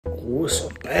Ooh,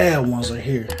 some bad ones in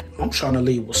here. I'm trying to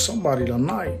leave with somebody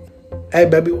tonight. Hey,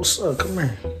 baby, what's up? Come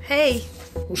here. Hey.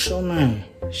 What's your name?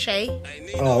 Shay.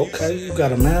 Oh, okay. You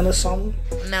got a man or something?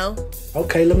 No.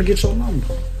 Okay, let me get your number.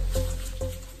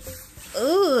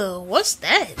 Ugh, what's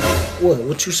that?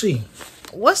 What you see?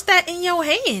 What's that in your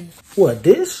hand? What,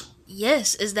 this?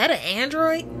 Yes, is that an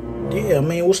Android? Yeah, I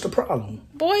mean, what's the problem?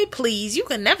 Boy, please, you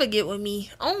can never get with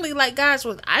me. Only like guys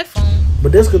with iPhone.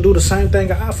 But this could do the same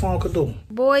thing an iPhone could do.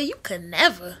 Boy, you could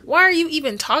never. Why are you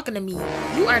even talking to me?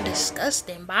 You are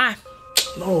disgusting. Bye.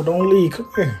 No, don't leave. Come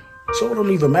here. So it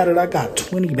don't even matter that I got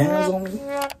 20 bands on me.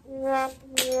 I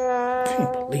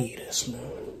can't believe this, man.